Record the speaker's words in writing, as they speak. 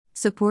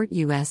Support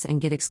us and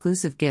get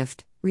exclusive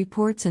gift,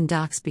 reports and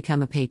docs.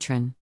 Become a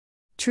patron.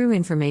 True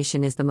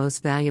information is the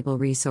most valuable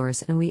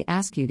resource and we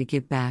ask you to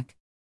give back.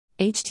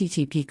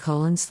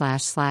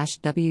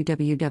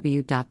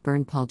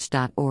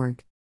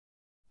 http://www.burnpulch.org.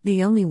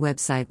 The only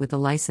website with a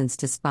license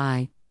to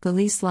spy,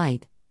 police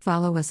light.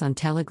 Follow us on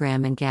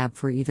Telegram and Gab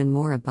for even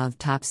more above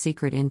top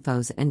secret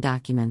infos and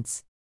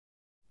documents.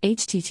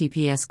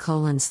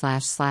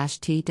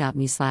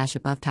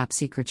 https://t.me/above top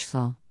secret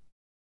shfl.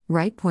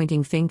 Right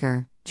pointing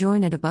finger,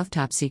 join at above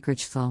top secret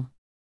shfl.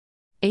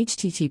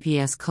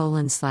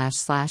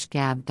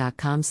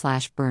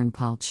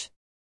 https://gab.com/burnpulch.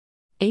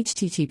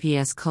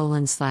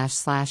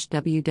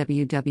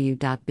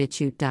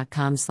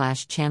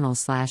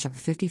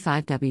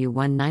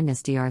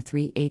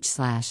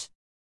 https://www.bitchute.com/channel/55w19sdr3h/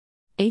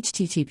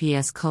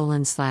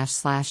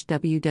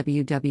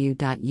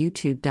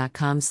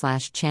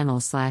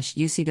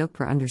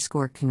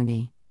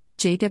 https://www.youtube.com/channel/ucdokper_community.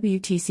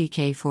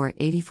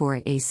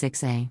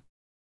 JWTCK484A6A.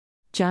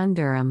 John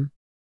Durham.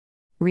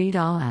 Read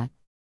all at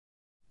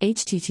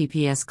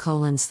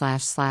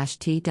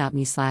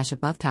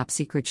https://t.me/above top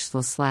secret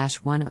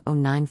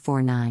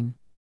shfl/10949.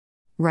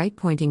 Right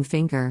pointing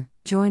finger,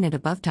 join at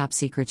above top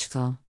secret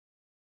shfl.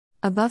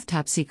 Above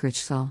top secret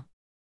shfl.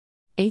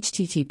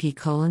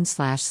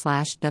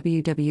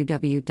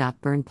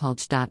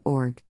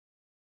 http://www.burnpulch.org.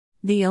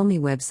 The only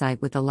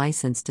website with a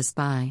license to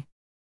spy.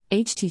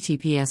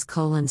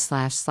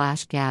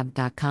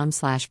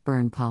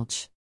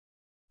 https://gab.com/burnpulch.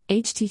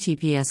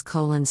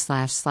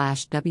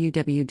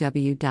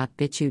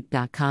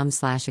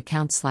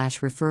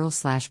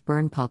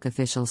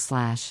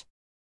 https://www.bitchute.com/account/referral/burnpulchofficial/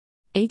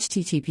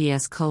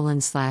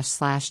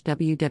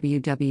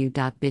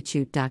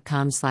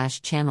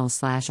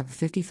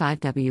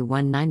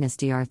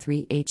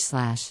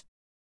 https://www.bitchute.com/channel/55w19sdr3h/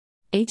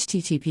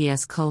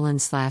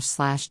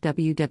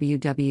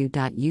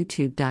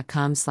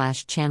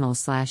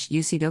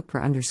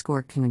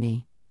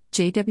 https://www.youtube.com/channel/ucdokper_community.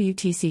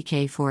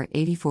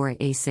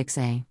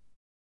 JWTCK484A6A.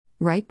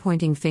 Right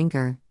pointing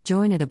finger,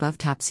 join at above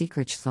top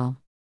secret shfl.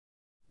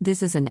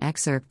 This is an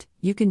excerpt.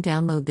 You can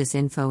download this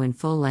info in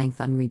full length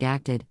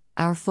unredacted,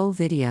 our full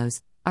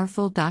videos, our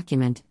full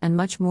document, and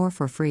much more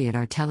for free at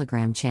our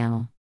Telegram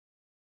channel.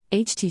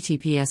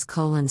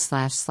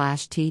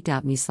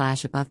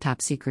 https://t.me/above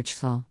top secret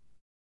shfl.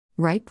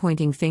 Right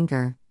pointing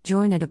finger,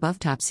 join at above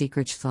top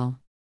secret shfl.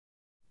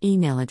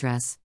 Email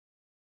address.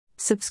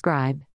 Subscribe.